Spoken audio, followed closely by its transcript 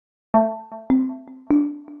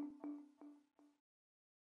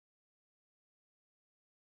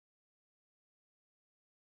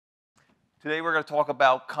Today we're going to talk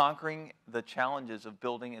about conquering the challenges of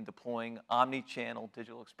building and deploying omni-channel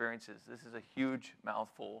digital experiences. This is a huge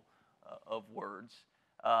mouthful of words.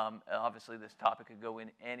 Obviously this topic could go in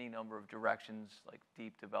any number of directions, like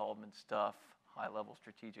deep development stuff, high-level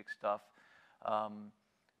strategic stuff.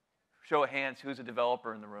 Show of hands, who's a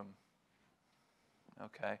developer in the room?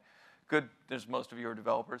 Okay, good. There's most of you are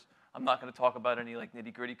developers. I'm not going to talk about any like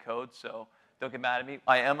nitty-gritty code, so don't get mad at me.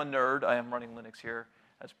 I am a nerd. I am running Linux here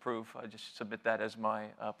as proof. I just submit that as my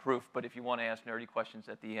proof. But if you want to ask nerdy questions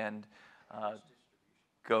at the end,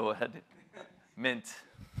 go ahead. Mint.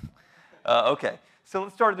 Okay, so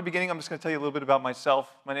let's start at the beginning. I'm just going to tell you a little bit about myself.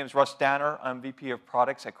 My name is Russ Danner. I'm VP of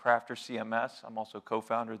Products at CrafterCMS. I'm also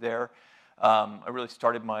co-founder there. I really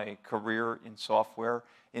started my career in software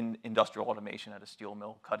in industrial automation at a steel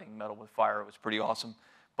mill, cutting metal with fire. It was pretty awesome.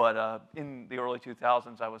 But in the early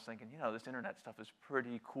 2000s, I was thinking, you know, this internet stuff is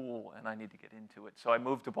pretty cool, and I need to get into it. So I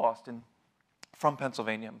moved to Boston from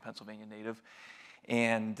Pennsylvania. I'm a Pennsylvania native,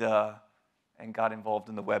 and got involved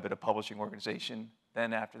in the web at a publishing organization.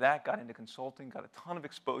 Then after that, got into consulting, got a ton of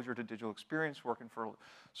exposure to digital experience, working for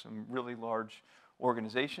some really large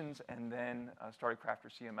organizations, and then started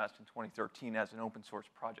CrafterCMS in 2013 as an open source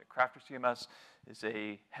project. CrafterCMS is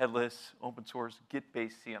a headless, open source,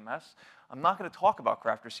 Git-based CMS. I'm not going to talk about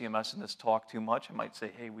CrafterCMS in this talk too much. I might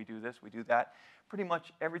say, hey, we do this, we do that. Pretty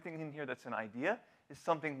much everything in here that's an idea is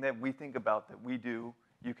something that we think about, that we do.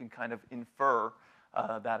 You can kind of infer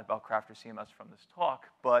that about CrafterCMS from this talk,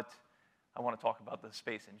 but I want to talk about the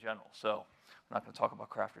space in general. So I'm not going to talk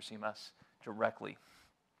about CrafterCMS directly.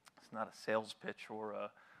 It's not a sales pitch or a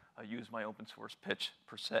use my open source pitch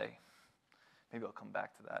per se. Maybe I'll come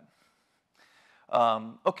back to that.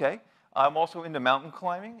 Okay, I'm also into mountain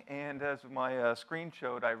climbing, and as my screen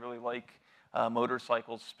showed, I really like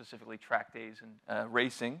motorcycles, specifically track days and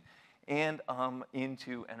racing, and I'm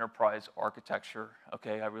into enterprise architecture.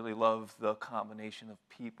 Okay, I really love the combination of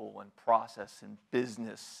people and process and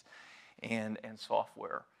business and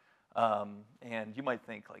software. And you might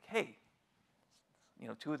think like, hey, you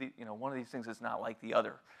know, one of these things is not like the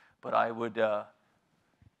other. But I would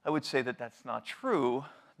say that that's not true.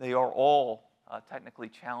 They are all technically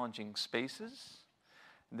challenging spaces.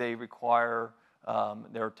 They require,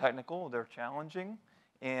 they're technical, they're challenging,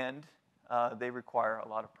 and they require a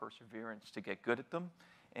lot of perseverance to get good at them.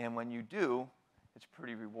 And when you do, it's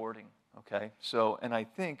pretty rewarding, okay? So, and I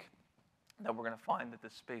think that we're going to find that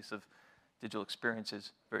this space of digital experience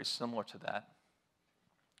is very similar to that.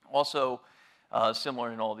 Also,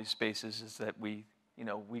 similar in all these spaces is that we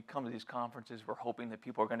come to these conferences, we're hoping that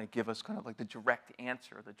people are going to give us kind of like the direct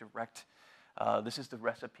answer, the direct, this is the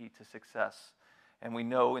recipe to success. And we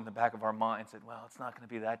know in the back of our minds that, well, it's not going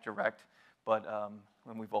to be that direct, but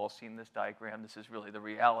when we've all seen this diagram, this is really the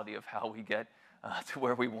reality of how we get to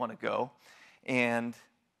where we want to go. And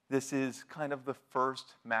this is kind of the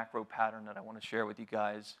first macro pattern that I want to share with you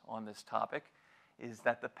guys on this topic, is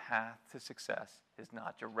that the path to success is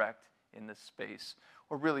not direct in this space,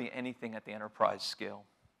 or really anything at the enterprise scale.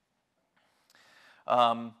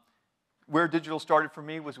 Where digital started for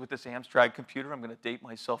me was with this Amstrad computer. I'm going to date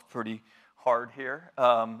myself pretty hard here.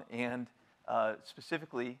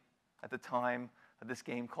 Specifically, at the time of this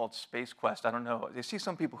game called Space Quest. I don't know. I see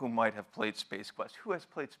some people who might have played Space Quest. Who has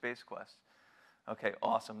played Space Quest? Okay,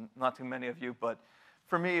 awesome. Not too many of you, but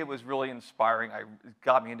for me, it was really inspiring. It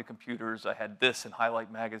got me into computers. I had this and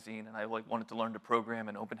Highlight magazine, and I wanted to learn to program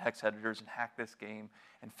and open hex editors and hack this game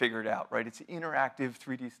and figure it out, right? It's interactive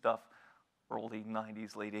 3D stuff, early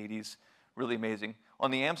 90s, late 80s, really amazing.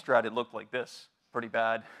 On the Amstrad, it looked like this, pretty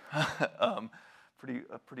bad, pretty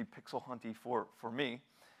pixel hunty for me.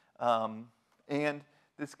 And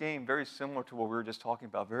this game, very similar to what we were just talking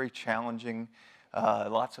about, very challenging,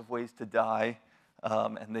 lots of ways to die,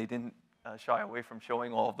 and they didn't shy away from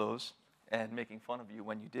showing all of those and making fun of you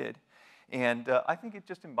when you did. And I think it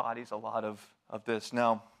just embodies a lot of this.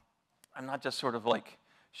 Now, I'm not just sort of like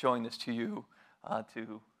showing this to you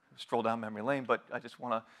to stroll down memory lane, but I just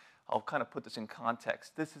want to, I'll kind of put this in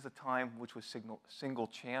context. This is a time which was single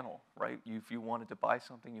channel, right? If you wanted to buy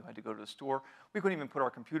something, you had to go to the store. We couldn't even put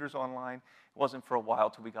our computers online. It wasn't for a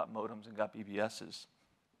while till we got modems and got BBSs.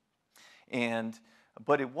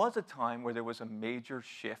 But it was a time where there was a major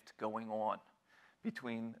shift going on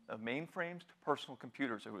between mainframes to personal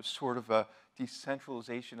computers. There was sort of a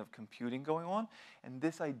decentralization of computing going on. And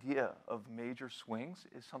this idea of major swings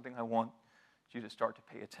is something I want you to start to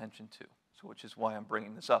pay attention to. So, which is why I'm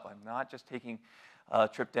bringing this up. I'm not just taking a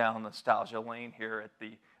trip down nostalgia lane here at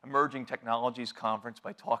the Emerging Technologies Conference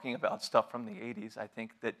by talking about stuff from the 80s. I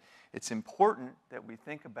think that it's important that we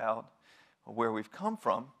think about where we've come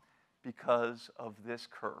from because of this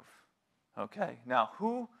curve. Okay, now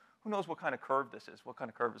who knows what kind of curve this is? What kind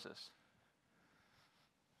of curve is this?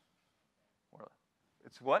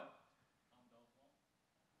 It's what?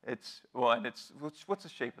 What's the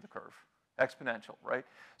shape of the curve? Exponential, right?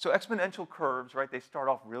 So exponential curves, right, they start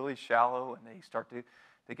off really shallow and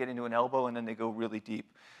they get into an elbow and then they go really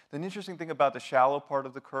deep. The interesting thing about the shallow part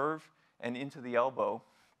of the curve and into the elbow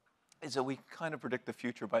is that we kind of predict the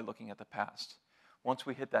future by looking at the past. Once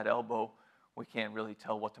we hit that elbow, we can't really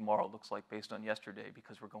tell what tomorrow looks like based on yesterday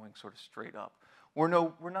because we're going sort of straight up. We're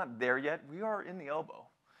not there yet. We are in the elbow.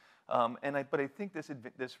 But I think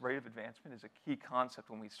this rate of advancement is a key concept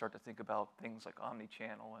when we start to think about things like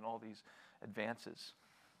omni-channel and all these advances.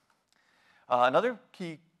 Another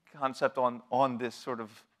key concept on this sort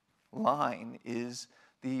of line is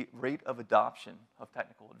the rate of adoption of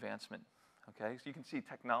technical advancement. Okay, so you can see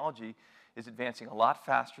technology is advancing a lot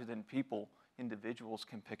faster than individuals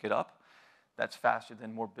can pick it up. That's faster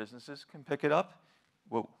than more businesses can pick it up.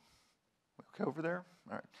 Whoa, okay over there?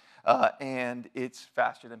 All right. And it's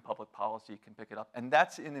faster than public policy can pick it up. And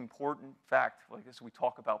that's an important fact, like as we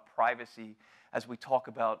talk about privacy, as we talk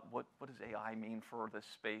about what does AI mean for this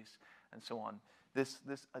space, and so on. This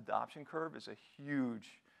adoption curve is a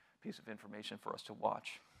huge piece of information for us to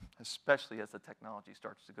watch, especially as the technology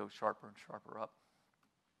starts to go sharper and sharper up.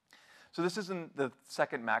 So this is the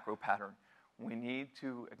second macro pattern. We need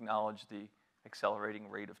to acknowledge the accelerating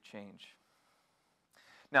rate of change.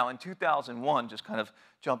 Now, in 2001, just kind of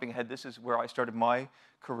jumping ahead, this is where I started my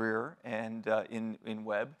career and in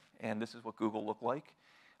web, and this is what Google looked like.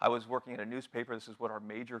 I was working at a newspaper. This is what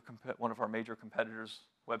one of our major competitors'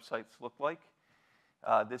 websites looked like.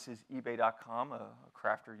 This is eBay.com, a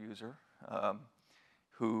Crafter user,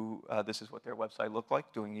 this is what their website looked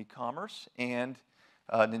like, doing e-commerce, and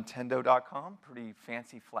Nintendo.com, pretty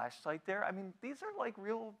fancy flash site there. I mean, these are like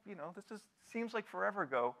real, seems like forever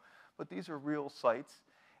ago, but these are real sites.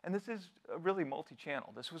 And this is really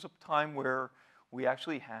multi-channel. This was a time where we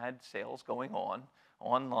actually had sales going on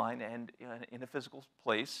online and in a physical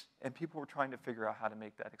place, and people were trying to figure out how to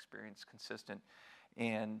make that experience consistent.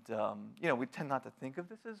 And we tend not to think of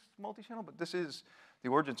this as multi-channel, but this is the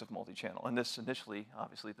origins of multi-channel. And this initially,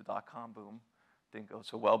 obviously, the dot-com boom didn't go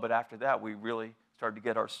so well, but after that, we really started to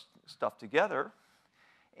get our stuff together,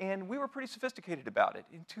 and we were pretty sophisticated about it.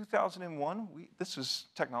 In 2001, this was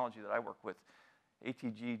technology that I work with,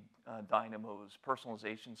 ATG dynamos,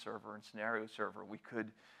 personalization server, and scenario server. We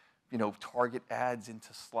could, target ads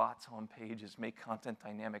into slots on pages, make content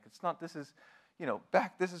dynamic. This is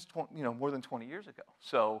more than 20 years ago.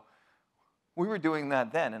 So we were doing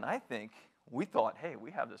that then, and I think we thought, hey,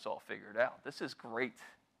 we have this all figured out. This is great.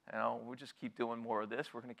 We'll just keep doing more of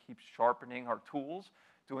this. We're going to keep sharpening our tools,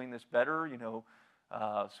 doing this better,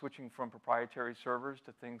 switching from proprietary servers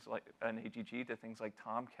to things like an AGG to things like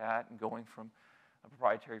Tomcat, and going from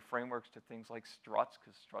proprietary frameworks to things like Struts,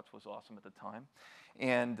 because Struts was awesome at the time.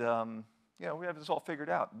 And, we have this all figured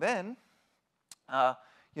out. Then,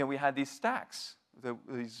 we had these stacks,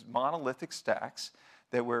 these monolithic stacks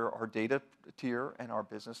that were our data tier and our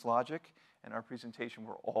business logic and our presentation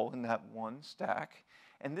were all in that one stack.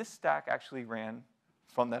 And this stack actually ran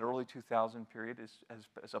from that early 2000 period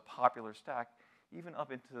as a popular stack, even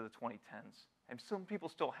up into the 2010s. And some people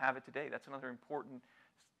still have it today. That's another important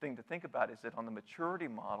thing to think about, is that on the maturity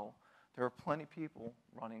model, there are plenty of people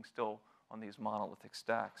running still on these monolithic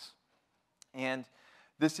stacks. And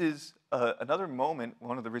this is another moment,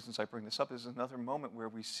 one of the reasons I bring this up is another moment where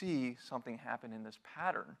we see something happen in this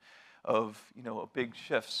pattern of big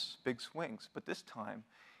shifts, big swings. But this time,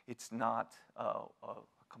 it's not a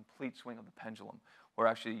complete swing of the pendulum. We're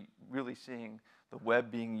actually really seeing the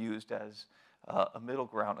web being used as a middle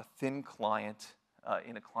ground, a thin client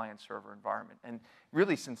in a client-server environment. And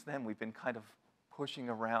really, since then, we've been kind of pushing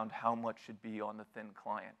around how much should be on the thin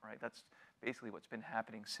client, right? That's basically what's been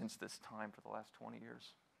happening since this time for the last 20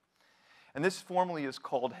 years. And this formally is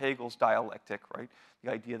called Hegel's dialectic, right?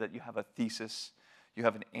 The idea that you have a thesis, you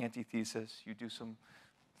have an antithesis, you do some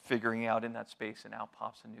figuring out in that space, and out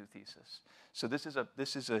pops a new thesis. So this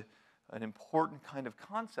is an important kind of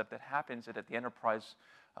concept that happens at the enterprise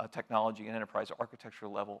technology and enterprise architecture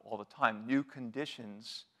level all the time. New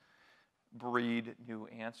conditions breed new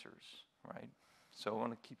answers, right? So I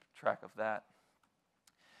want to keep track of that.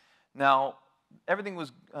 Now, everything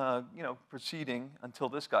was, proceeding until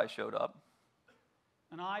this guy showed up.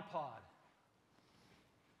 An iPod,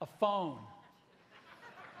 a phone,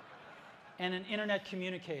 and an internet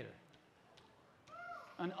communicator.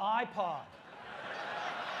 An iPod,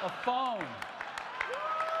 a phone.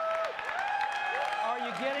 Are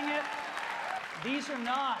you getting it? These are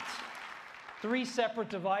not three separate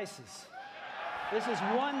devices. This is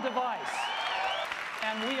one device,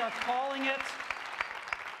 and we are calling it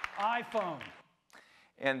iPhone.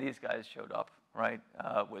 And these guys showed up, right,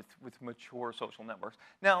 with mature social networks.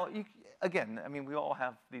 Now, again, I mean, we all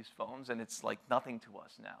have these phones, and it's like nothing to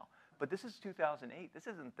us now. But this is 2008. This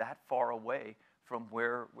isn't that far away from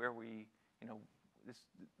where we, you know,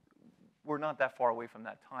 we're not that far away from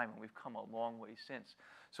that time, and we've come a long way since.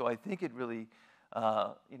 So I think it really,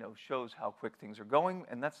 you know, shows how quick things are going,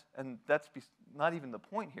 and that's not even the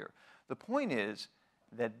point here. The point is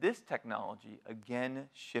that this technology, again,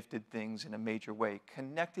 shifted things in a major way,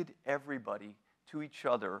 connected everybody to each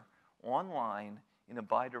other online in a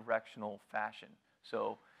bidirectional fashion.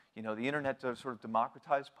 So, you know, the internet sort of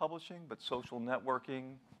democratized publishing, but social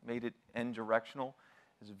networking made it n-directional.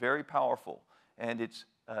 It's very powerful, and it's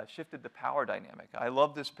shifted the power dynamic. I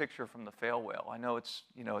love this picture from the fail whale. I know it's,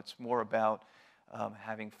 you know, it's more about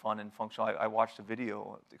having fun and functional. I watched a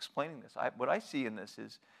video explaining this. What I see in this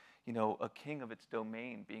is, you know, a king of its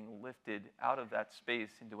domain being lifted out of that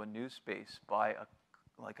space into a new space by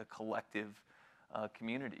like a collective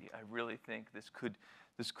community. I really think this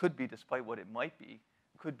could be, despite what it might be,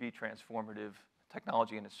 could be transformative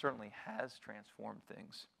technology, and it certainly has transformed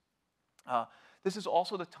things. This is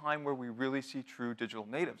also the time where we really see true digital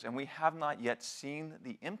natives, and we have not yet seen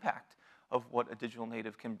the impact of what a digital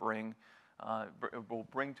native can will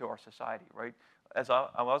bring to our society, right? As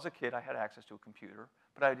I was a kid, I had access to a computer,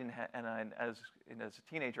 but I didn't as a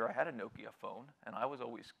teenager, I had a Nokia phone, and I was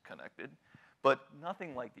always connected, but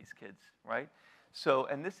nothing like these kids, right? So,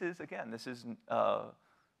 and this is, again, this is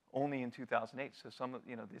only in 2008, so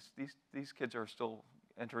you know, these kids are still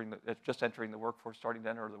just entering the workforce, starting to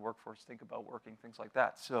enter the workforce, think about working, things like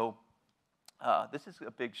that. So this is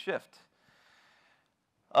a big shift.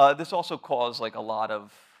 This also caused like a lot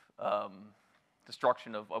of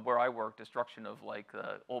destruction of where I work, destruction of like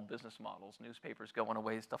old business models, newspapers going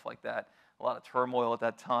away, stuff like that. A lot of turmoil at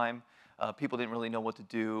that time. People didn't really know what to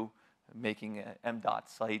do, making M-dot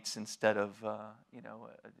sites instead of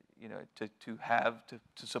to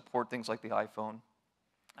support things like the iPhone.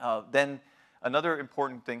 Then another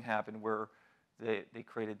important thing happened where they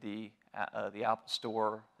created the Apple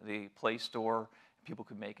Store, the Play Store. People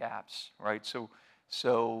could make apps, right?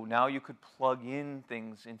 So now you could plug in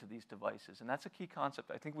things into these devices, and that's a key concept.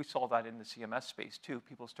 I think we saw that in the CMS space too.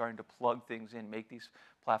 People starting to plug things in, make these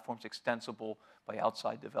platforms extensible by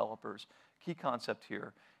outside developers. Key concept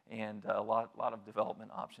here, and a lot of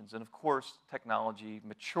development options. And of course, technology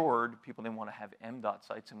matured. People didn't want to have M-dot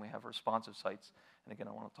sites, and we have responsive sites. And again,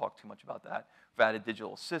 I don't want to talk too much about that. We've added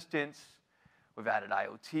digital assistants, we've added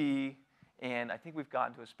IoT, and I think we've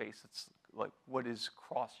gotten to a space that's like, what is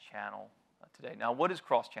cross-channel today? Now, what is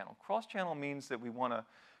cross-channel? Cross-channel means that we want to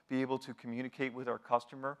be able to communicate with our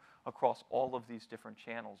customer across all of these different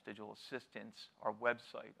channels, digital assistants, our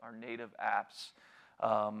website, our native apps,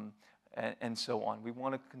 and so on. We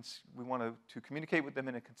want to communicate with them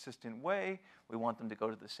in a consistent way. We want them to go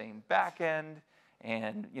to the same back end,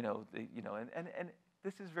 and and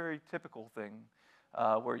this is a very typical thing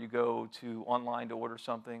where you go to online to order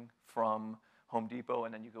something from Home Depot,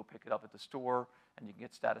 and then you go pick it up at the store, and you can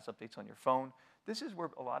get status updates on your phone. This is where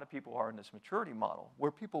a lot of people are in this maturity model.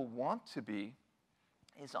 Where people want to be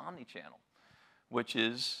is omni-channel, which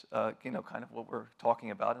is kind of what we're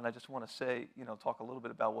talking about. And I just want to say, talk a little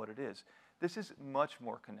bit about what it is. This is much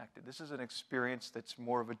more connected. This is an experience that's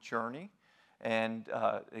more of a journey. And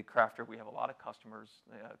at Crafter, we have a lot of customers,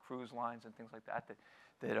 cruise lines and things like that,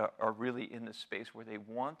 that are really in this space where they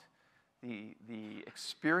want the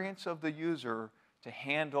experience of the user to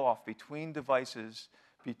hand off between devices,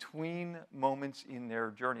 between moments in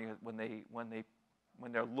their journey when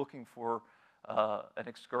they're looking for an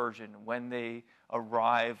excursion, when they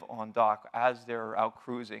arrive on dock, as they're out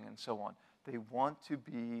cruising, and so on. They want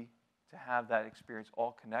to have that experience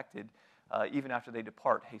all connected, even after they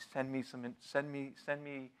depart. Hey, send me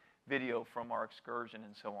video from our excursion,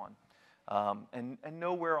 and so on, and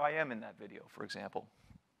know where I am in that video, for example.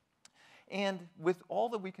 And with all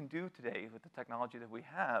that we can do today with the technology that we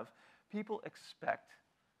have, people expect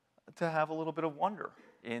to have a little bit of wonder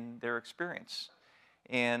in their experience.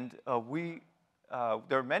 And there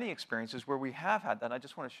are many experiences where we have had that. I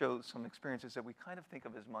just want to show some experiences that we kind of think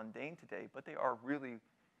of as mundane today, but they are really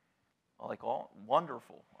like all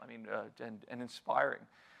wonderful. I mean, and inspiring.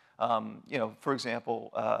 For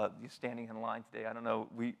example, standing in line today. I don't know.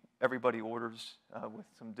 Everybody orders with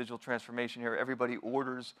some digital transformation here. Everybody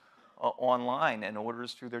orders online and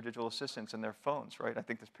orders through their digital assistants and their phones, right? I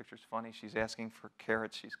think this picture's funny. She's asking for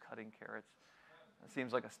carrots. She's cutting carrots. It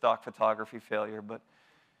seems like a stock photography failure, but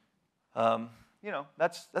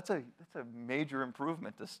that's a major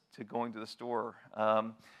improvement to going to the store.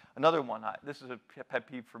 Another one, this is a pet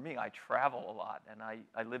peeve for me. I travel a lot, and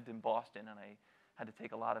I lived in Boston, and I had to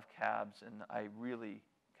take a lot of cabs, and I really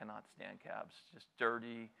cannot stand cabs. Just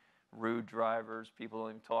dirty, rude drivers. People don't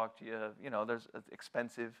even talk to you. There's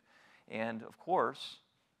expensive, and of course,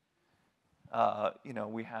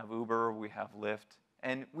 we have Uber, we have Lyft,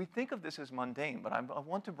 and we think of this as mundane. But I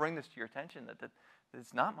want to bring this to your attention that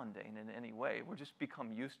it's not mundane in any way. We're just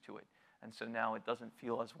become used to it, and so now it doesn't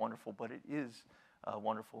feel as wonderful, but it is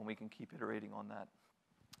wonderful, and we can keep iterating on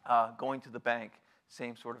that. Going to the bank,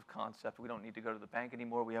 same sort of concept. We don't need to go to the bank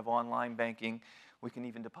anymore. We have online banking. We can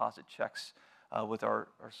even deposit checks with our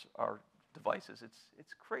devices.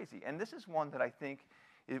 It's crazy, and this is one that I think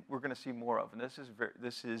we're going to see more of. And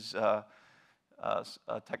this is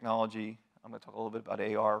technology. I'm going to talk a little bit about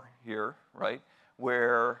AR here, right?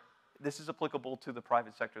 Where this is applicable to the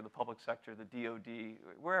private sector, the public sector, the DoD,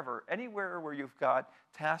 wherever, anywhere where you've got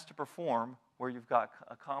tasks to perform, where you've got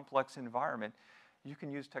a complex environment, you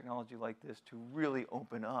can use technology like this to really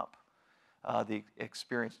open up the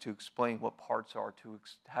experience, to explain what parts are, to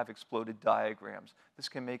have exploded diagrams. This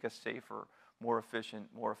can make us safer, more efficient,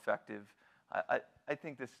 more effective. I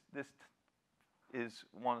think this is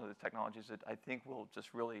one of the technologies that I think will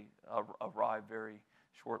just really arrive very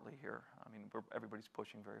shortly here. I mean, everybody's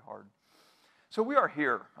pushing very hard. So we are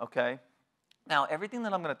here, okay? Now, everything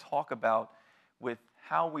that I'm going to talk about with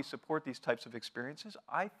how we support these types of experiences,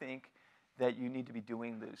 I think that you need to be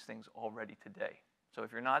doing those things already today. So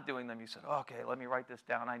if you're not doing them, you said, oh, okay, let me write this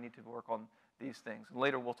down. I need to work on these things. And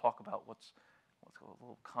later we'll talk about what's a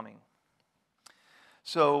little coming.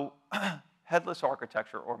 So headless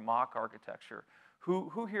architecture or mock architecture.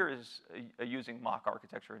 Who here is using mock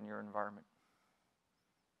architecture in your environment?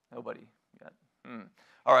 Nobody yet.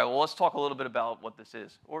 All right, well, let's talk a little bit about what this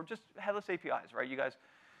is, or just headless APIs, right? You guys,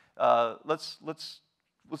 let's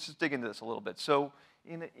just dig into this a little bit. So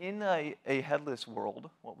in a headless world,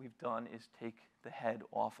 what we've done is take the head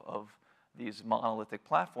off of these monolithic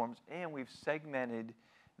platforms, and we've segmented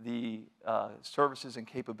the services and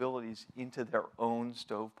capabilities into their own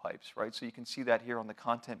stovepipes, right? So you can see that here on the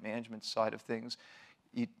content management side of things.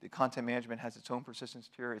 The content management has its own persistence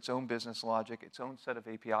tier, its own business logic, its own set of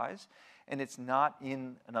APIs, and it's not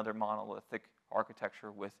in another monolithic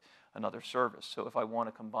architecture with another service. So if I want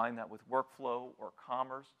to combine that with workflow or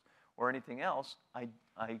commerce or anything else, I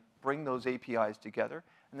bring those APIs together,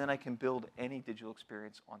 and then I can build any digital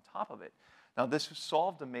experience on top of it. Now, this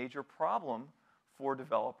solved a major problem for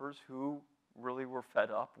developers who really were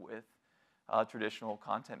fed up with traditional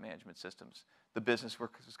content management systems. The business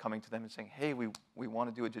was coming to them and saying, hey, we want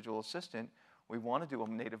to do a digital assistant. We want to do a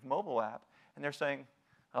native mobile app. And they're saying,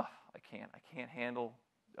 oh, I can't handle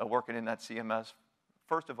working in that CMS.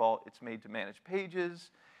 First of all, it's made to manage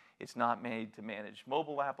pages. It's not made to manage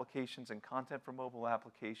mobile applications and content for mobile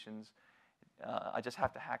applications. I just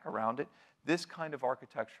have to hack around it. This kind of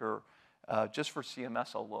architecture, just for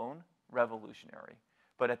CMS alone, revolutionary.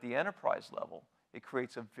 But at the enterprise level, it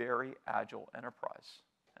creates a very agile enterprise.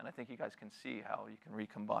 And I think you guys can see how you can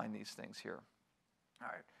recombine these things here. All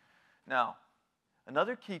right. Now,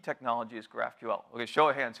 another key technology is GraphQL. Okay, show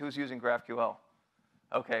of hands, who's using GraphQL?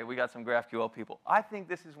 Okay, we got some GraphQL people. I think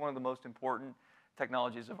this is one of the most important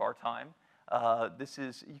technologies of our time.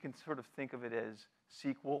 You can sort of think of it as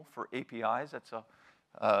SQL for APIs. That's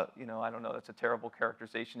I don't know, that's a terrible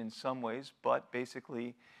characterization in some ways, but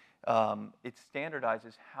basically it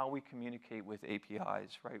standardizes how we communicate with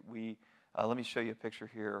APIs, right? Let me show you a picture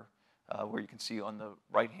here where you can see on the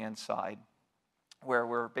right-hand side where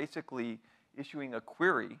we're basically issuing a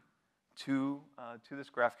query to this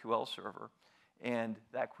GraphQL server, and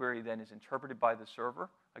that query then is interpreted by the server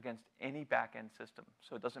against any back-end system.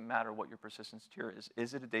 So it doesn't matter what your persistence tier is.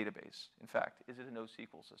 Is it a database? In fact, is it a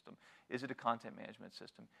NoSQL system? Is it a content management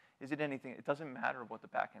system? Is it anything? It doesn't matter what the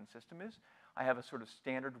back-end system is. I have a sort of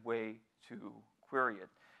standard way to query it.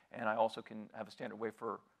 And I also can have a standard way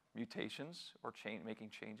for mutations or making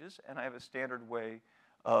changes. And I have a standard way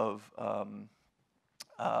of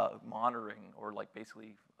monitoring or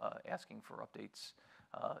basically asking for updates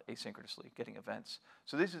asynchronously, getting events.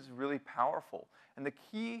 So this is really powerful. And the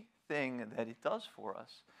key thing that it does for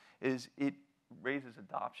us is it raises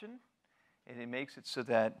adoption, and it makes it so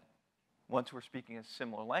that once we're speaking a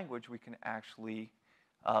similar language, we can actually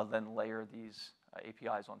then layer these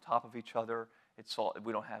APIs on top of each other.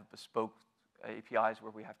 We don't have bespoke APIs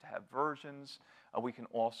where we have to have versions. We can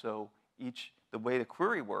also, the way the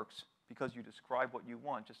query works, because you describe what you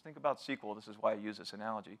want. Just think about SQL. This is why I use this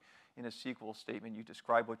analogy. In a SQL statement, you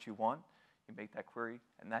describe what you want. you make that query,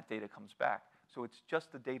 and that data comes back. So it's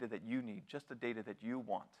just the data that you need, just the data that you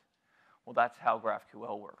want. Well, that's how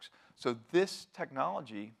GraphQL works. So this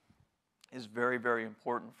technology is very, very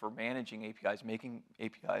important for managing APIs, making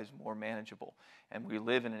APIs more manageable. And we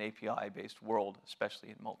live in an API-based world, especially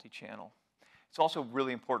in multi-channel. It's also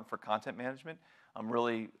really important for content management. I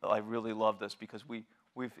really love this because we've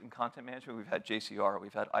in content management, we've had JCR,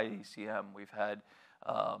 we've had IECM, we've had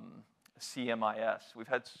CMIS. We've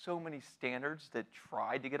had so many standards that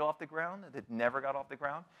tried to get off the ground, that never got off the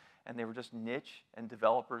ground, and they were just niche, and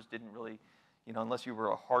developers didn't really, unless you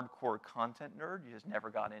were a hardcore content nerd, you just never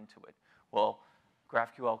got into it. Well,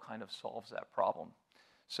 GraphQL kind of solves that problem.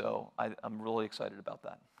 So I'm really excited about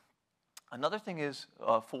that. Another thing is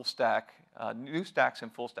full stack, new stacks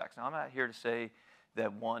and full stacks. Now, I'm not here to say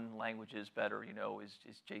that one language is better,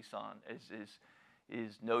 is JSON,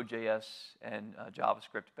 is Node.js and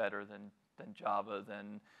JavaScript better than Java,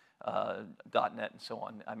 than .NET, and so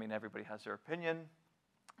on. I mean, everybody has their opinion.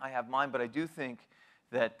 I have mine, but I do think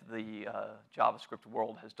that the JavaScript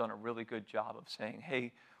world has done a really good job of saying,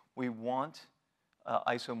 hey, we want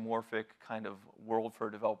isomorphic kind of world for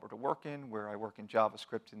a developer to work in, where I work in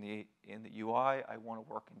JavaScript in the UI, I want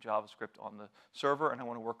to work in JavaScript on the server, and I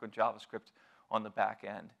want to work with JavaScript on the back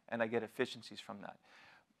end, and I get efficiencies from that.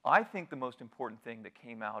 I think the most important thing that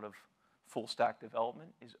came out of full stack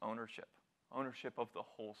development is ownership of the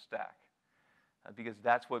whole stack, because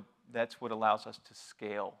that's what allows us to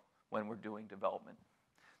scale when we're doing development.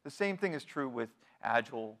 The same thing is true with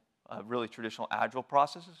Agile, really traditional Agile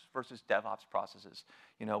processes versus DevOps processes.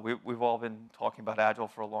 We've all been talking about Agile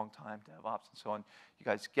for a long time, DevOps and so on. You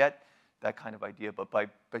guys get that kind of idea, but by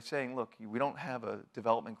saying, look, we don't have a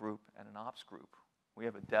development group and an ops group. We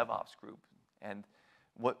have a DevOps group. And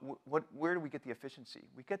where do we get the efficiency?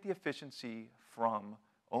 We get the efficiency from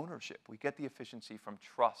ownership. We get the efficiency from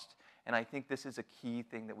trust. And I think this is a key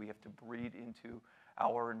thing that we have to breed into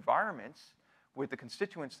our environments with the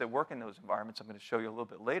constituents that work in those environments. I'm going to show you a little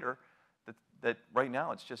bit later that right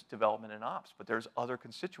now it's just development and ops, but there's other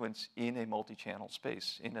constituents in a multi-channel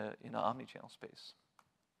space, in an omni-channel space.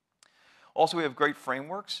 Also, we have great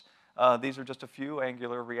frameworks. These are just a few: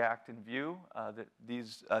 Angular, React, and Vue.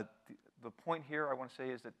 The point here I want to say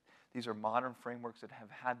is that these are modern frameworks that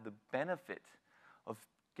have had the benefit of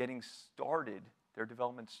getting started, their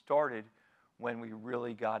development started when we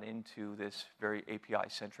really got into this very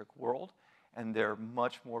API-centric world, and they're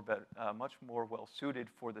much more well-suited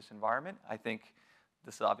for this environment. I think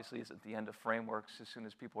this obviously is at the end of frameworks. As soon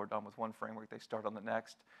as people are done with one framework, they start on the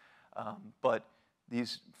next. But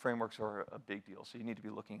these frameworks are a big deal, so you need to be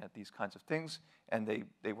looking at these kinds of things, and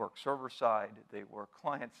they work server-side, they work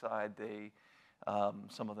client-side,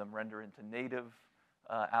 some of them render into native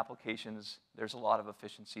applications. There's a lot of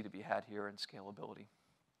efficiency to be had here and scalability.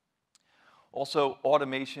 Also,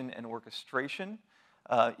 automation and orchestration.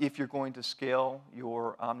 If you're going to scale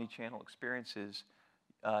your omni-channel experiences,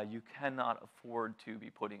 you cannot afford to be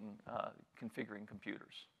configuring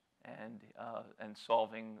computers and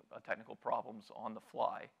solving technical problems on the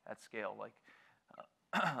fly at scale. Like,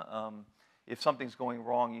 if something's going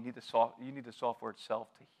wrong, you need the software itself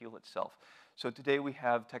to heal itself. So today we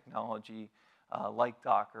have technology like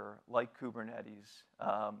Docker, like Kubernetes,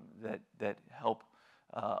 that help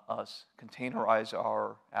us containerize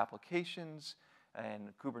our applications. And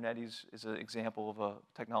Kubernetes is an example of a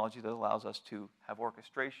technology that allows us to have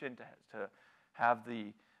orchestration, to have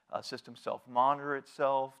the system self-monitor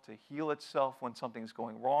itself, to heal itself when something's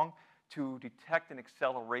going wrong, to detect an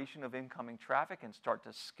acceleration of incoming traffic and start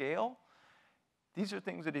to scale. These are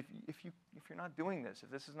things that if you're not doing this,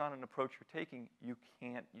 if this is not an approach you're taking, you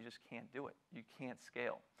just can't do it. You can't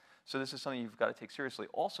scale. So this is something you've got to take seriously.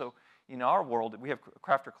 Also, in our world, we have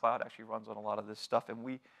Crafter Cloud actually runs on a lot of this stuff, and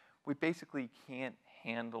we basically can't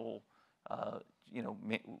handle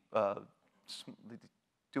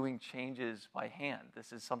doing changes by hand.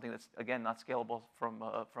 This is something that's, again, not scalable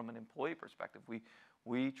from an employee perspective.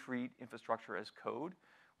 We treat infrastructure as code.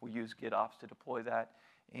 We use GitOps to deploy that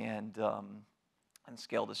and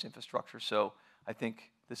scale this infrastructure. So I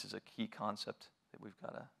think this is a key concept that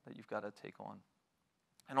you've got to take on.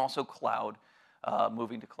 And also cloud,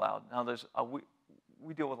 moving to cloud. Now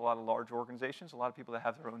we deal with a lot of large organizations, a lot of people that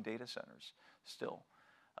have their own data centers still,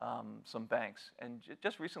 some banks. And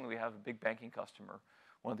just recently we have a big banking customer,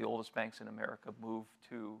 one of the oldest banks in America,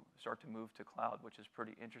 start to move to cloud, which is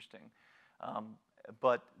pretty interesting.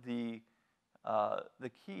 But the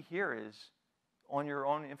key here is, on your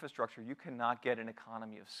own infrastructure, you cannot get an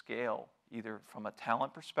economy of scale, either from a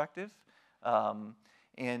talent perspective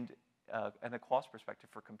and a cost perspective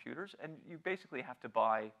for computers. And you basically have to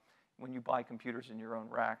buy when you buy computers in your own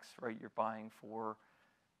racks, right, you're buying for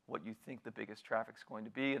what you think the biggest traffic's going to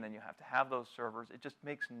be, and then you have to have those servers. It just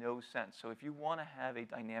makes no sense. So if you want to have a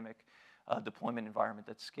dynamic deployment environment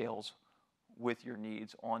that scales with your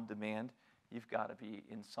needs on demand, you've got to be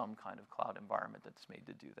in some kind of cloud environment that's made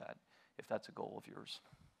to do that, if that's a goal of yours.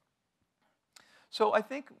 So I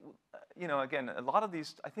think, you know, again,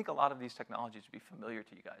 I think a lot of these technologies would be familiar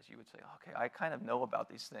to you guys. You would say, okay, I kind of know about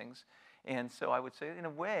these things. And so I would say, in a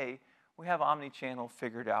way, we have omni-channel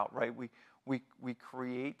figured out, right? We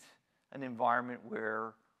create an environment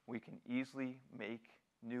where we can easily make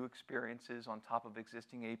new experiences on top of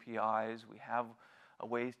existing APIs. We have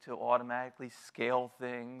ways to automatically scale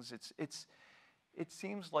things. It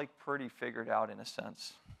seems like pretty figured out in a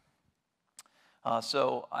sense.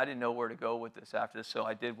 So I didn't know where to go with this after this, so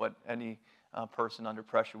I did what any person under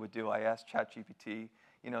pressure would do. I asked ChatGPT,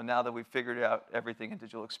 you know, now that we've figured out everything in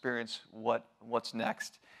digital experience, what's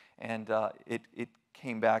next? And it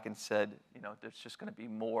came back and said, you know, there's just going to be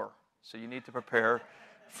more. So you need to prepare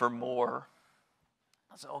for more.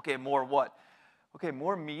 I said, okay, more what? Okay,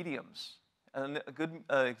 more mediums. And a good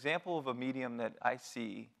example of a medium that I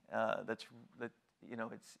see that you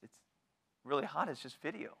know it's really hot is just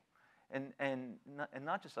video, and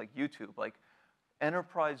not just like YouTube, like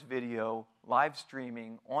enterprise video, live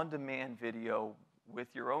streaming, on-demand video with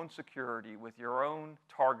your own security, with your own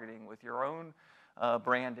targeting, with your own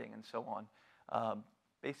branding, and so on.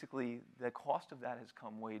 Basically, the cost of that has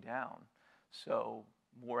come way down. So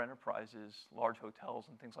more enterprises, large hotels,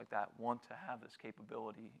 and things like that want to have this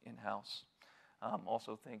capability in-house.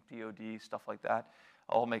 Also think DoD, stuff like that,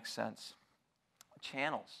 all makes sense.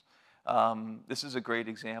 Channels. This is a great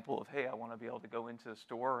example of, hey, I want to be able to go into a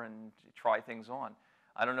store and try things on.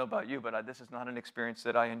 I don't know about you, but this is not an experience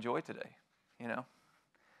that I enjoy today, you know?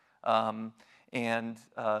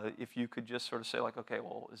 If you could just sort of say, like, okay,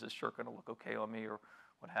 well, is this shirt going to look okay on me or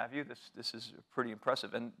what have you? This is pretty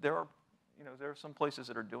impressive. And there are some places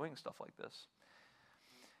that are doing stuff like this.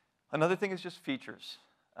 Another thing is just features.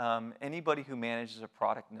 Anybody who manages a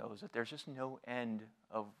product knows that there's just no end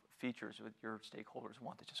of features that your stakeholders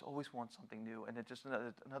want. They just always want something new, and it's just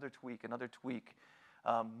another tweak,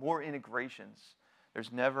 more integrations.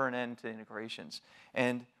 There's never an end to integrations.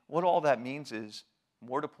 And what all that means is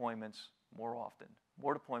more deployments more often.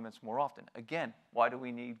 More deployments more often. Again, why do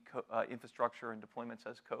we need infrastructure and deployments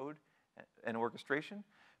as code and orchestration?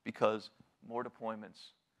 Because more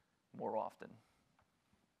deployments more often.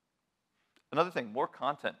 Another thing, more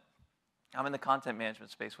content. I'm in the content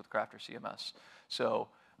management space with CrafterCMS. So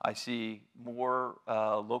I see more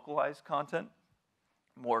localized content,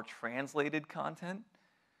 more translated content,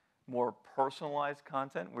 more personalized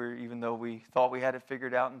content, where even though we thought we had it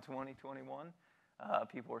figured out in 2021,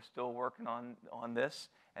 people are still working on this.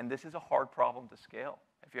 And this is a hard problem to scale.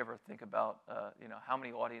 If you ever think about, you know, how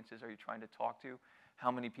many audiences are you trying to talk to?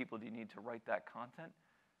 How many people do you need to write that content?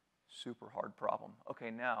 Super hard problem.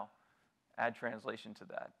 Okay, now add translation to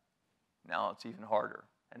that. Now it's even harder.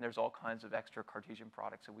 And there's all kinds of extra Cartesian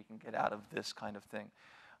products that we can get out of this kind of thing.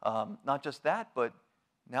 Not just that, but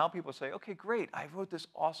now people say, okay, great, I wrote this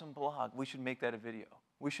awesome blog. We should make that a video.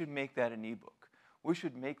 We should make that an ebook. We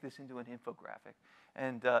should make this into an infographic.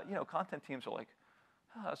 And you know, content teams are like,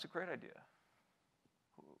 oh, that's a great idea.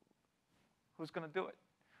 Who's going to do it,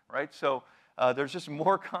 right? So there's just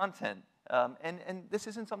more content. And this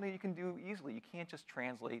isn't something you can do easily. You can't just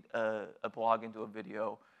translate a blog into a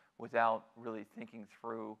video without really thinking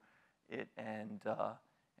through it and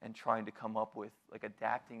trying to come up with, like,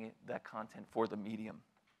 adapting that content for the medium.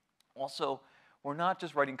 Also, we're not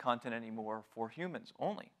just writing content anymore for humans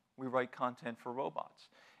only. We write content for robots.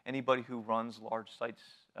 Anybody who runs large sites,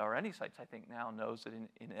 or any sites, I think now, knows that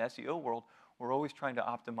in the SEO world, we're always trying to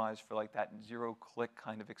optimize for, like, that zero-click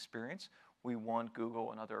kind of experience. We want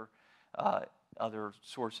Google and other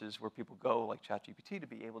sources where people go, like ChatGPT, to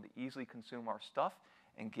be able to easily consume our stuff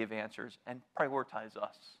and give answers and prioritize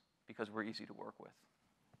us because we're easy to work with.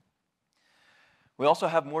 We also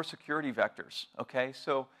have more security vectors, okay?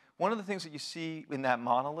 So one of the things that you see in that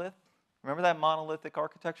monolith, remember that monolithic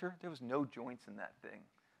architecture? There was no joints in that thing.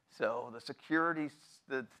 So the security,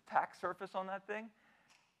 the attack surface on that thing,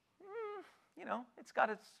 you know, it's got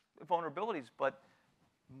its vulnerabilities, but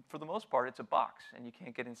for the most part, it's a box, and you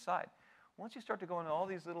can't get inside. Once you start to go into all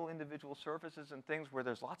these little individual surfaces and things where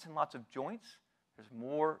there's lots and lots of joints, there's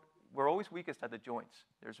more. We're always weakest at the joints.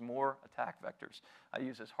 There's more attack vectors. I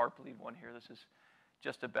use this Heartbleed one here. This is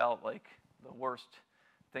just about like the worst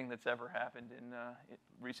thing that's ever happened in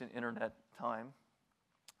recent internet time.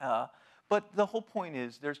 But the whole point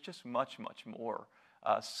is there's just much, much more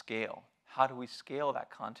scale. How do we scale that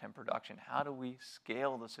content production? How do we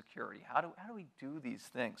scale the security? How do we do these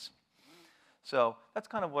things? So that's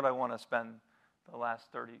kind of what I want to spend the last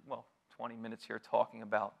 20 minutes here talking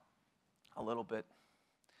about a little bit.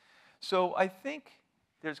 So I think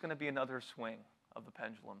there's going to be another swing of the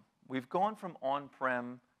pendulum. We've gone from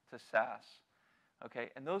on-prem to SaaS, okay?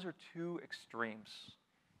 And those are two extremes.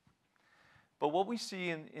 But what we see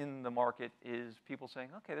in the market is people saying,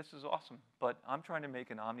 okay, this is awesome, but I'm trying to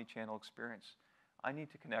make an omni-channel experience. I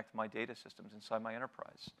need to connect my data systems inside my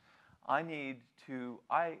enterprise. I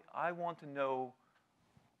want to know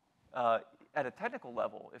at a technical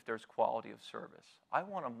level if there's quality of service. I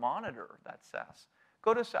want to monitor that SaaS.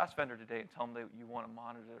 Go to a SaaS vendor today and tell them that you want to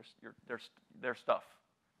monitor their stuff.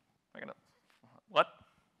 They're gonna, what?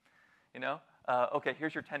 You know? Okay,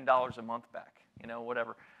 here's your $10 a month back. You know,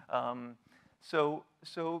 whatever.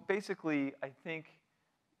 So basically, I think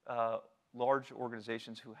large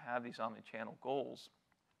organizations who have these omni-channel goals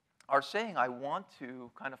are saying, I want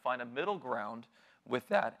to kind of find a middle ground with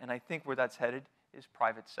that, and I think where that's headed is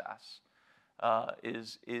private SaaS.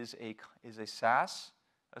 Is a SaaS,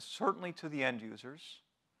 certainly to the end users,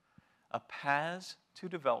 a PaaS to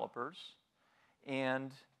developers,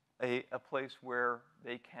 and a place where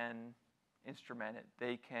they can instrument it,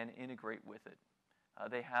 they can integrate with it.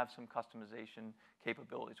 They have some customization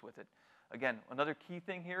capabilities with it. Again, another key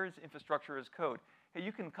thing here is infrastructure as code. Hey,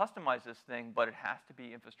 you can customize this thing, but it has to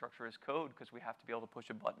be infrastructure as code because we have to be able to push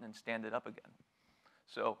a button and stand it up again.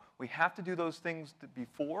 So we have to do those things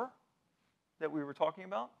before that we were talking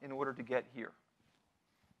about in order to get here.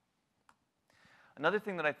 Another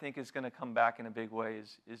thing that I think is going to come back in a big way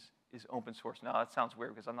is open source. Now, that sounds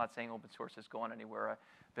weird because I'm not saying open source has gone anywhere.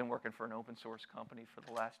 I've been working for an open source company for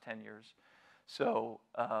the last 10 years. So,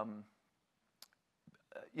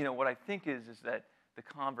 you know, what I think is that the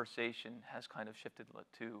conversation has kind of shifted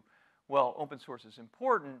to, well, open source is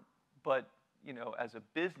important, but, you know, as a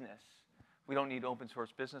business, we don't need open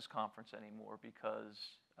source business conference anymore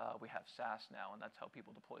because we have SaaS now, and that's how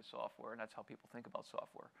people deploy software, and that's how people think about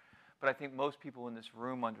software. But I think most people in this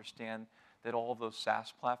room understand that all of those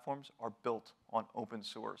SaaS platforms are built on open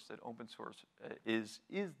source, that open source is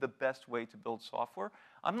the best way to build software.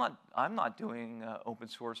 I'm not doing open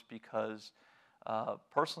source because,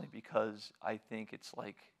 personally, because I think it's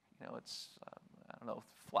like, you know, it's, I don't know,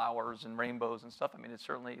 flowers and rainbows and stuff. I mean, it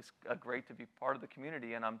certainly is great to be part of the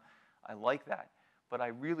community, and I like that. But I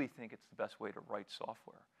really think it's the best way to write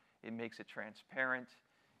software. It makes it transparent.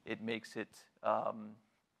 It makes it,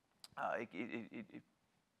 it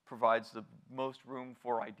provides the most room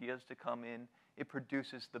for ideas to come in. It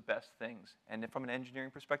produces the best things. And from an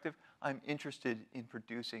engineering perspective, I'm interested in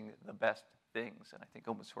producing the best things, and I think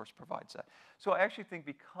open source provides that. So I actually think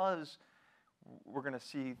because we're going to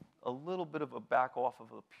see a little bit of a back off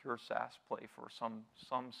of a pure SaaS play for some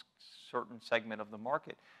certain segment of the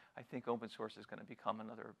market, I think open source is going to become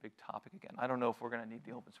another big topic again. I don't know if we're going to need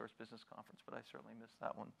the open source business conference, but I certainly missed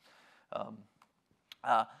that one.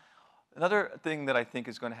 Another thing that I think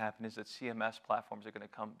is going to happen is that CMS platforms are going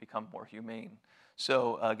to become more humane.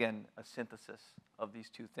 So again, a synthesis of these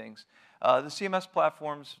two things. The CMS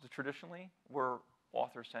platforms traditionally were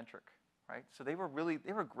author-centric, right? So they were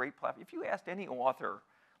great platforms. If you asked any author,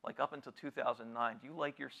 like up until 2009, do you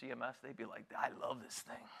like your CMS? They'd be like, I love this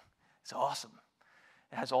thing. It's awesome.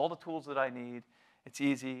 It has all the tools that I need. It's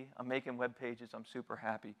easy. I'm making web pages. I'm super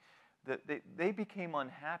happy. They became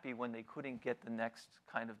unhappy when they couldn't get the next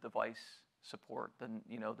kind of device support,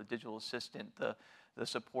 the digital assistant, the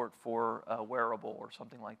support for a wearable or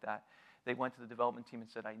something like that. They went to the development team and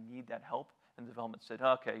said, I need that help. And the development said,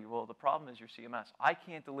 okay, well, the problem is your CMS. I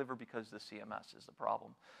can't deliver because the CMS is the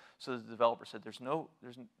problem. So the developer said,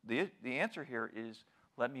 the answer here is,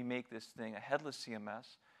 let me make this thing a headless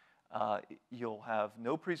CMS. You'll have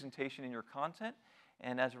no presentation in your content.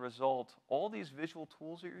 And as a result, all these visual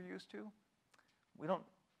tools that you're used to,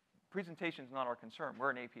 presentation is not our concern. We're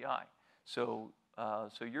an API. So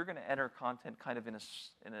you're going to enter content kind of in a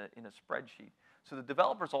spreadsheet. So the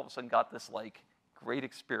developers all of a sudden got this like great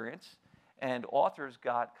experience, and authors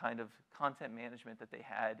got kind of content management that they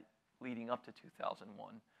had leading up to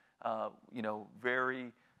 2001.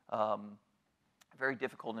 Very very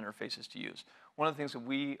difficult interfaces to use. One of the things that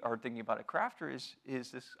we are thinking about at Crafter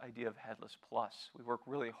is this idea of headless plus. We work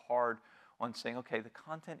really hard on saying, okay, the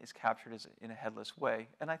content is captured in a headless way,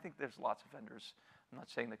 and I think there's lots of vendors. I'm not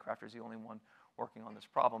saying that Crafter is the only one working on this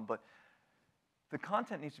problem, but the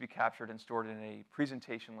content needs to be captured and stored in a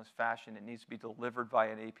presentationless fashion. It needs to be delivered by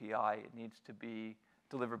an API. It needs to be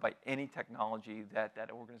delivered by any technology that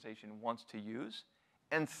that organization wants to use.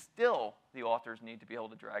 And still, the authors need to be able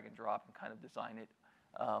to drag and drop and kind of design it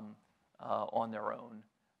on their own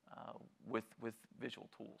with visual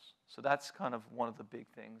tools. So that's kind of one of the big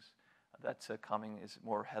things that's coming is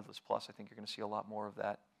more headless plus. I think you're going to see a lot more of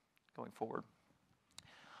that going forward.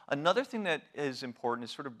 Another thing that is important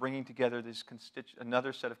is sort of bringing together this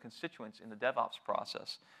another set of constituents in the DevOps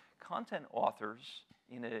process. Content authors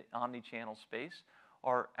in an omni-channel space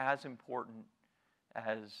are as important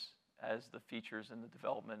as the features and the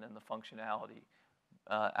development and the functionality,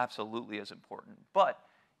 absolutely as important. But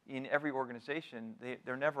in every organization,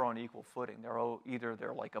 they're never on equal footing. Either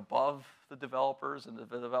they're like above the developers and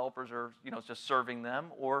the developers are just serving them,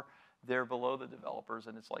 or they're below the developers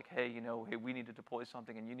and it's like, hey, hey, we need to deploy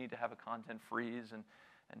something and you need to have a content freeze and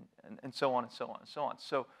so on and so on and so on.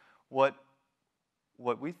 So what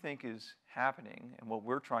we think is happening and what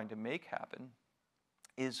we're trying to make happen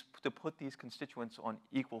is to put these constituents on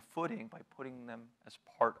equal footing by putting them as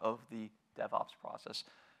part of the DevOps process,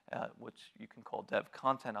 which you can call Dev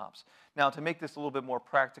Content Ops. Now, to make this a little bit more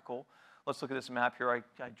practical, let's look at this map here.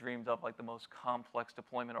 I dreamed up like the most complex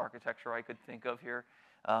deployment architecture I could think of here.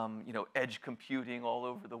 Edge computing all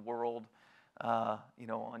over the world, on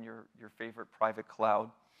your favorite private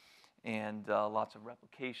cloud, and lots of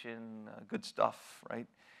replication, good stuff, right?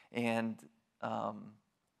 And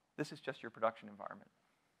this is just your production environment.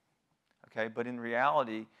 Okay, but in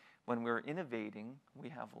reality, when we're innovating, we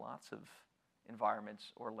have lots of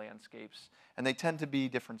environments or landscapes, and they tend to be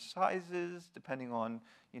different sizes depending on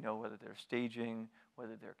whether they're staging,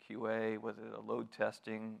 whether they're QA, whether they're load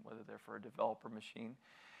testing, whether they're for a developer machine.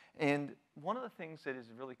 And one of the things that is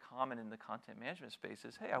really common in the content management space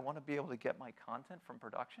is, hey, I want to be able to get my content from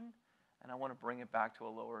production and I want to bring it back to a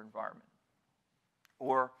lower environment.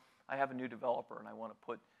 Or I have a new developer and I want to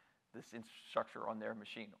put this infrastructure on their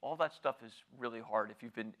machine. All that stuff is really hard. If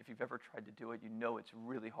you've ever tried to do it, you know it's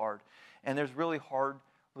really hard. And there's really hard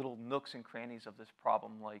little nooks and crannies of this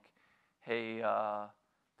problem, like, hey,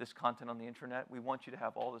 this content on the internet, we want you to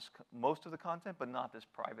have most of the content, but not this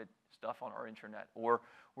private stuff on our internet. Or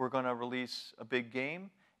we're going to release a big game,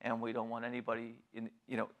 and we don't want anybody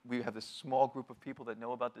we have this small group of people that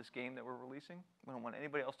know about this game that we're releasing. We don't want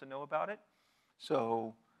anybody else to know about it,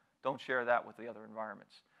 so don't share that with the other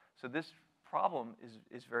environments. So this problem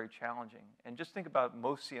is very challenging. And just think about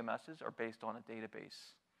most CMSs are based on a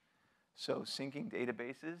database. So syncing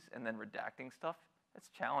databases and then redacting stuff, it's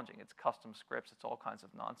challenging. It's custom scripts. It's all kinds of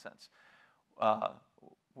nonsense.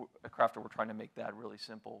 At Crafter, we're trying to make that really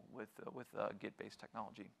simple with Git-based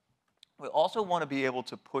technology. We also want to be able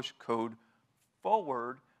to push code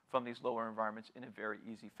forward from these lower environments in a very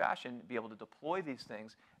easy fashion, be able to deploy these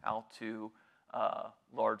things out to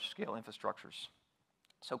large-scale infrastructures.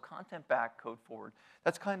 So content back, code forward,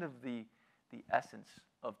 that's kind of the essence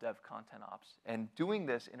of Dev Content Ops. And doing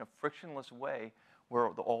this in a frictionless way where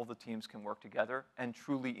all the teams can work together and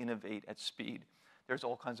truly innovate at speed. There's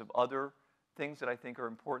all kinds of other things that I think are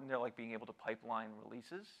important there, like being able to pipeline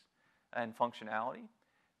releases and functionality,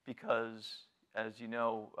 because as you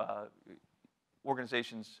know,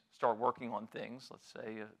 organizations start working on things, let's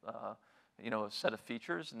say, a set of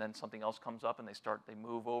features, and then something else comes up and they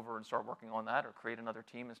move over and start working on that, or create another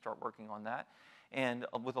team and start working on that. And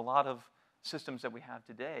with a lot of systems that we have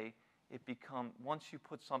today, once you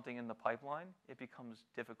put something in the pipeline, it becomes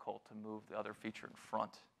difficult to move the other feature in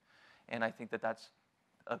front. And I think that that's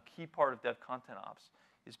a key part of Dev Content Ops,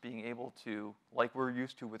 is being able to, like we're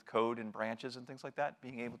used to with code and branches and things like that,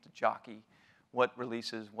 being able to jockey what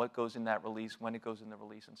releases, what goes in that release, when it goes in the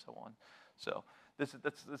release, and so on. So this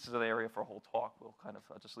is an area for a whole talk.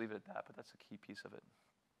 I'll just leave it at that, but that's a key piece of it.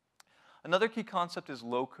 Another key concept is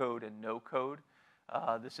low code and no code.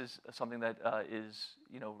 This is something that is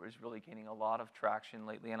really gaining a lot of traction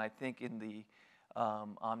lately, and I think in the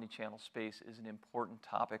omni-channel space is an important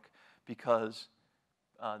topic, because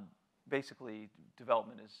basically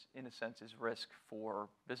development in a sense is risk for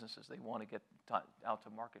businesses. They want to get out to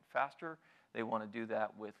market faster. They want to do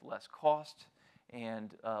that with less cost,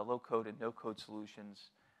 and low-code and no-code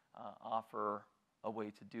solutions offer a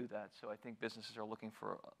way to do that. So I think businesses are looking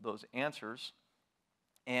for those answers.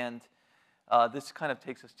 And this kind of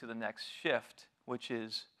takes us to the next shift, which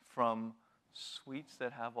is from suites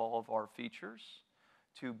that have all of our features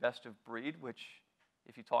to best of breed, which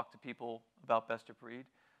if you talk to people about best of breed,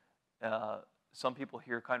 some people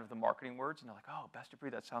hear kind of the marketing words, and they're like, oh, best of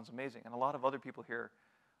breed, that sounds amazing. And a lot of other people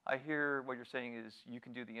I hear what you're saying is you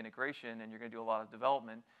can do the integration and you're going to do a lot of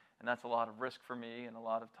development, and that's a lot of risk for me and a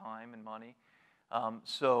lot of time and money.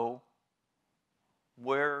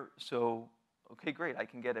 Okay, great, I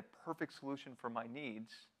can get a perfect solution for my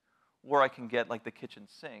needs, or I can get like the kitchen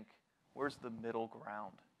sink. Where's the middle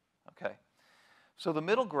ground? Okay, so the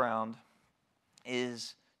middle ground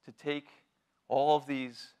is to take all of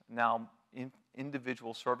these now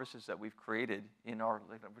individual services that we've created in our,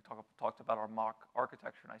 like we talked about our mock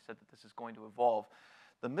architecture, and I said that this is going to evolve.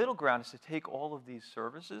 The middle ground is to take all of these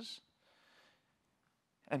services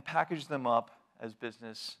and package them up as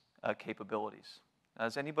business capabilities. Now,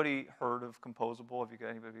 has anybody heard of composable? Have you got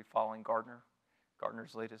anybody following Gartner?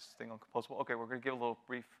 Gartner's latest thing on composable? Okay, we're going to give a little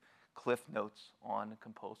brief cliff notes on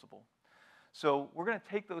composable. So we're going to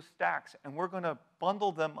take those stacks and we're going to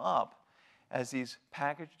bundle them up as these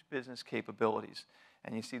packaged business capabilities.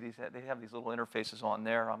 And you see these, they have these little interfaces on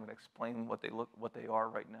there. I'm going to explain what they are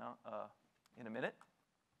right now in a minute.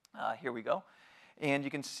 Here we go. And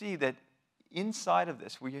you can see that inside of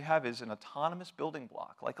this, what you have is an autonomous building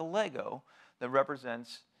block, like a Lego, that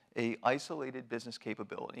represents an isolated business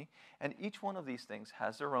capability. And each one of these things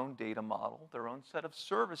has their own data model, their own set of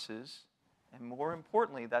services, and more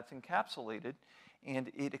importantly, that's encapsulated,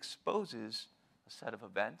 and it exposes a set of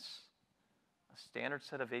events, a standard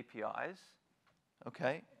set of APIs,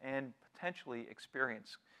 okay, and potentially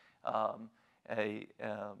experience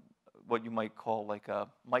what you might call like a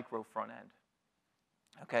micro front end.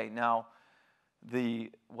 Okay, now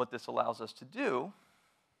what this allows us to do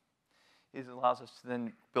is it allows us to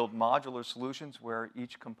then build modular solutions where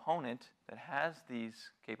each component that has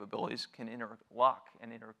these capabilities can interlock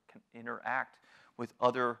and interact with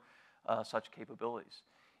other such capabilities.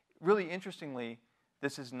 Really interestingly,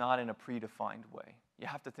 this is not in a predefined way. You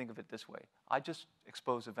have to think of it this way. I just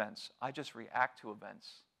expose events. I just react to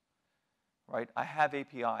events, right? I have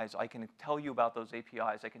APIs. I can tell you about those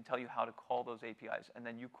APIs. I can tell you how to call those APIs, and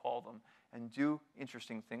then you call them and do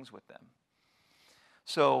interesting things with them.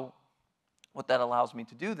 So what that allows me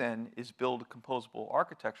to do then is build composable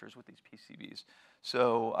architectures with these PCBs.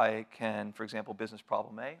 So I can, for example, business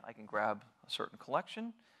problem A, I can grab a certain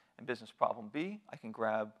collection, and business problem B, I can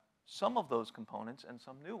grab some of those components and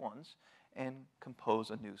some new ones and compose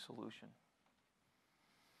a new solution.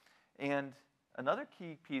 And another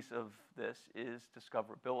key piece of this is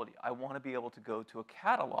discoverability. I want to be able to go to a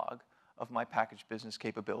catalog of my packaged business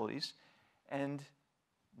capabilities and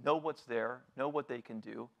know what's there, know what they can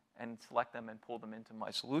do, and select them and pull them into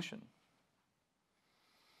my solution.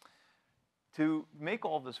 To make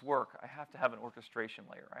all this work, I have to have an orchestration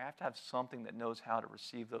layer. I have to have something that knows how to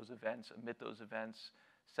receive those events, emit those events,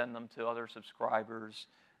 send them to other subscribers,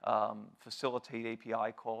 facilitate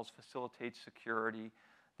API calls, facilitate security.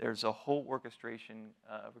 There's a whole orchestration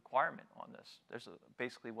requirement on this. There's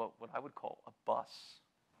basically what I would call a bus,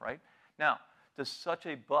 right? Now, does such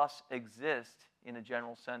a bus exist in a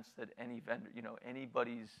general sense that any vendor,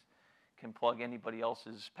 can plug anybody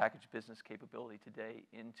else's packaged business capability today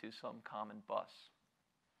into some common bus?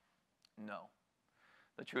 No.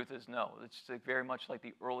 The truth is no. It's very much like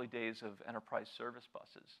the early days of enterprise service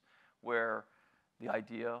buses, where the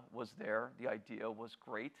idea was there, the idea was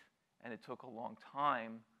great, and it took a long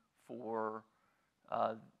time for,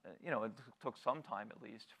 it took some time at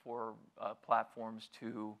least for platforms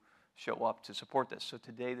to show up to support this. So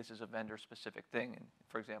today this is a vendor-specific thing. And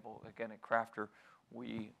for example, again at Crafter,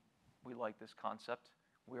 we like this concept.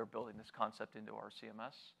 We are building this concept into our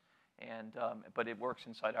CMS, but it works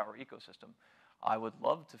inside our ecosystem. I would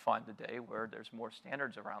love to find the day where there's more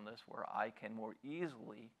standards around this, where I can more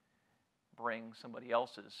easily bring somebody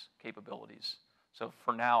else's capabilities. So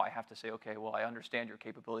for now, I have to say, okay, well, I understand your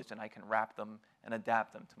capabilities, and I can wrap them and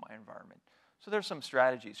adapt them to my environment. So there's some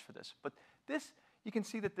strategies for this. But this, you can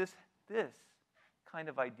see that this kind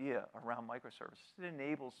of idea around microservices, it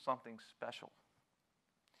enables something special.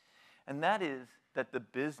 And that is that the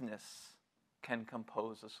business can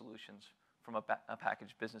compose the solutions from a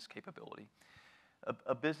packaged business capability.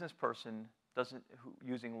 A business person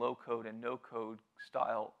using low-code and no-code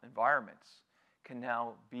style environments can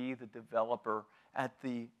now be the developer at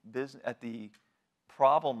the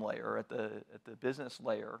problem layer, at the business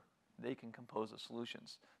layer. They can compose the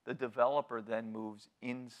solutions. The developer then moves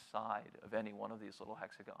inside of any one of these little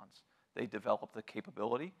hexagons. They develop the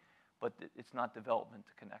capability, but it's not development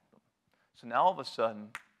to connect them. So now all of a sudden,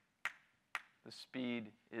 the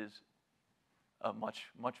speed is much,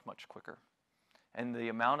 much, much quicker. And the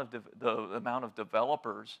amount of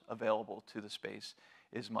developers available to the space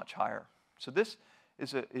is much higher. So this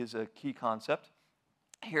is a key concept.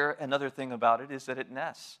 Here, another thing about it is that it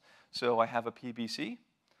nests. So I have a PBC.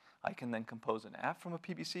 I can then compose an app from a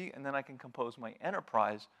PBC, and then I can compose my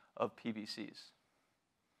enterprise of PBCs.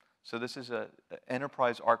 So this is an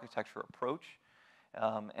enterprise architecture approach,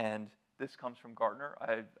 and this comes from Gartner.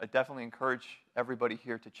 I definitely encourage everybody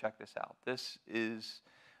here to check this out. This is,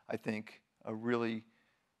 I think, a really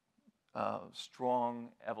strong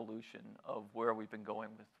evolution of where we've been going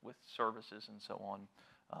with services and so on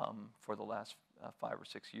for the last 5 or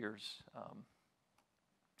 6 years.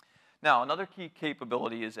 Now, another key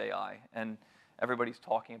capability is AI, and everybody's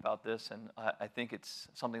talking about this, and I think it's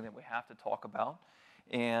something that we have to talk about.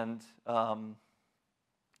 And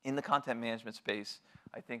in the content management space,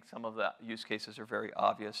 I think some of the use cases are very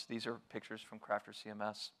obvious. These are pictures from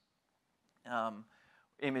CrafterCMS,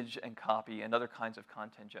 image and copy, and other kinds of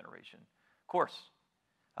content generation. Of course,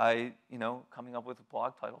 coming up with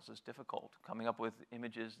blog titles is difficult. Coming up with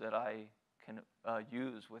images that I can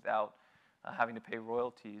use without having to pay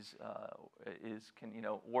royalties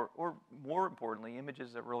or more importantly,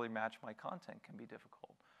 images that really match my content can be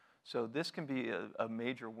difficult. So this can be a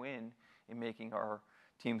major win in making our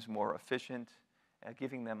teams more efficient,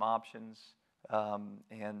 giving them options,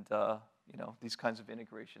 and these kinds of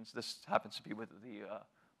integrations. This happens to be with the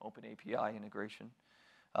Open API integration,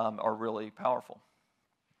 are really powerful.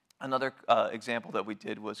 Another example that we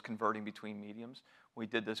did was converting between mediums. We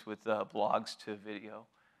did this with blogs to video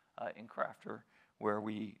in Crafter, where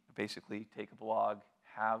we basically take a blog,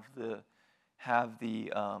 have the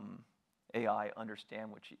AI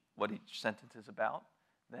understand what each sentence is about,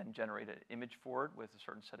 then generate an image for it with a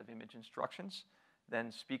certain set of image instructions,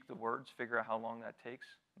 then speak the words, figure out how long that takes,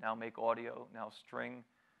 now make audio, now string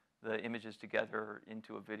the images together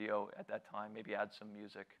into a video at that time, maybe add some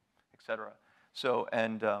music, etc. So,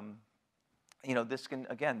 and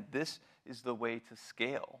this is the way to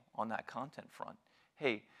scale on that content front.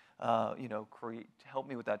 Hey, help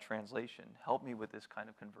me with that translation, help me with this kind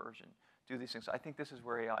of conversion, do these things. I think this is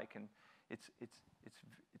where AI can. It's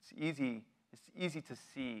easy to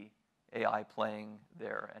see AI playing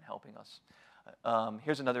there and helping us.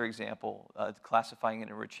 Here's another example: classifying and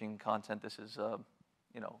enriching content. This is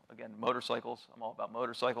again, motorcycles. I'm all about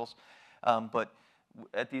motorcycles, but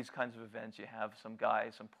at these kinds of events, you have some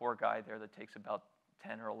poor guy there that takes about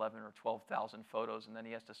 10 or 11 or 12,000 photos, and then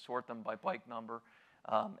he has to sort them by bike number.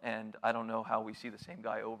 And I don't know how we see the same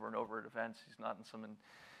guy over and over at events. He's not in some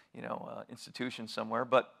institution somewhere.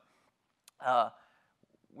 But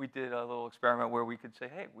we did a little experiment where we could say,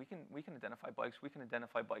 hey, we can identify bikes, we can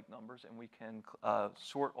identify bike numbers, and we can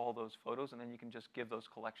sort all those photos, and then you can just give those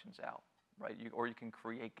collections out, right? Or you can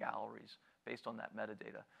create galleries based on that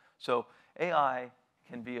metadata. So AI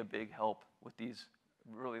can be a big help with these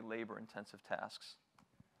really labor-intensive tasks.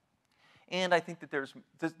 And I think that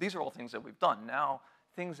these are all things that we've done. Now,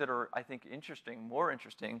 things that are, I think, more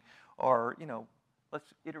interesting are,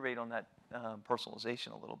 let's iterate on that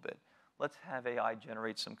personalization a little bit. Let's have AI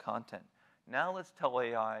generate some content. Now let's tell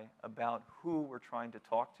AI about who we're trying to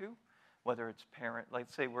talk to, whether it's parent.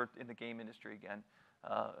 Let's say we're in the game industry again.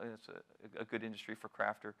 It's a good industry for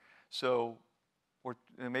Crafter. So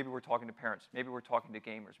maybe we're talking to parents. Maybe we're talking to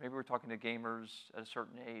gamers. Maybe we're talking to gamers at a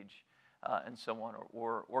certain age. And so on,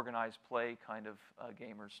 or organized play kind of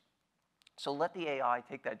gamers. So let the AI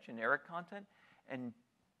take that generic content and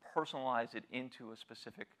personalize it into a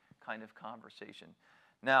specific kind of conversation.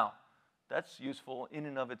 Now, that's useful in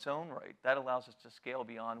and of its own right. That allows us to scale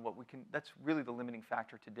beyond what we can. That's really the limiting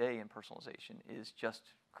factor today in personalization, is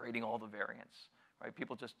just creating all the variants, right?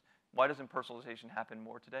 Why doesn't personalization happen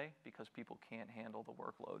more today? Because people can't handle the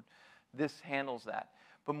workload. This handles that.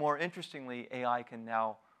 But more interestingly, AI can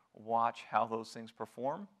now watch how those things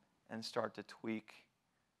perform and start to tweak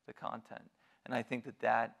the content. And I think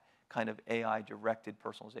that kind of AI-directed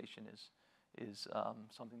personalization is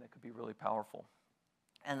something that could be really powerful.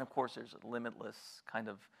 And of course, there's limitless kind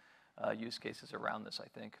of use cases around this, I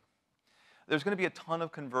think. There's going to be a ton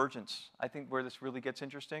of convergence, I think, where this really gets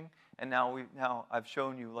interesting. And now I've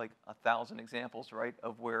shown you like 1,000 examples, right,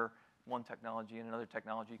 of where one technology and another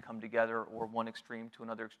technology come together, or one extreme to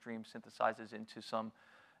another extreme synthesizes into some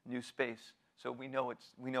new space. So we know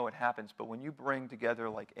it happens, but when you bring together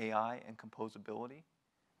like AI and composability,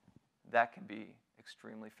 that can be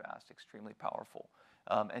extremely fast, extremely powerful.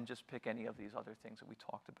 And just pick any of these other things that we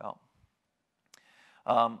talked about.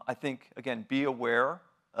 I think, again, be aware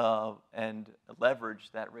and leverage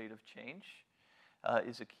that rate of change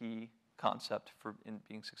is a key concept in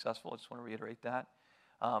being successful. I just want to reiterate that.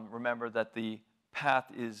 Remember that the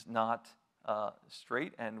path is not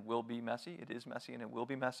straight and will be messy. It is messy and it will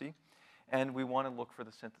be messy. And we want to look for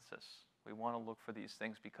the synthesis. We want to look for these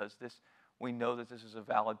things because we know that this is a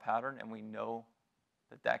valid pattern, and we know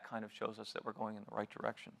that kind of shows us that we're going in the right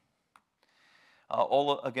direction.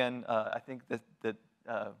 I think that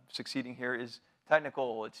succeeding here is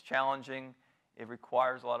technical. It's challenging. It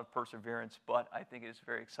requires a lot of perseverance, but I think it's a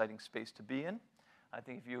very exciting space to be in. I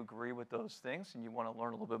think if you agree with those things and you want to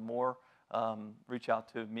learn a little bit more, reach out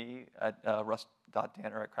to me at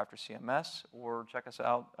russ.danner@CrafterCMS, or check us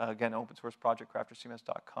out, again, open source project,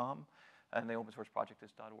 CrafterCMS.com. and the open source project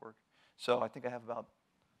is .org. So I think I have about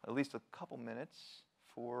at least a couple minutes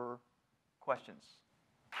for questions.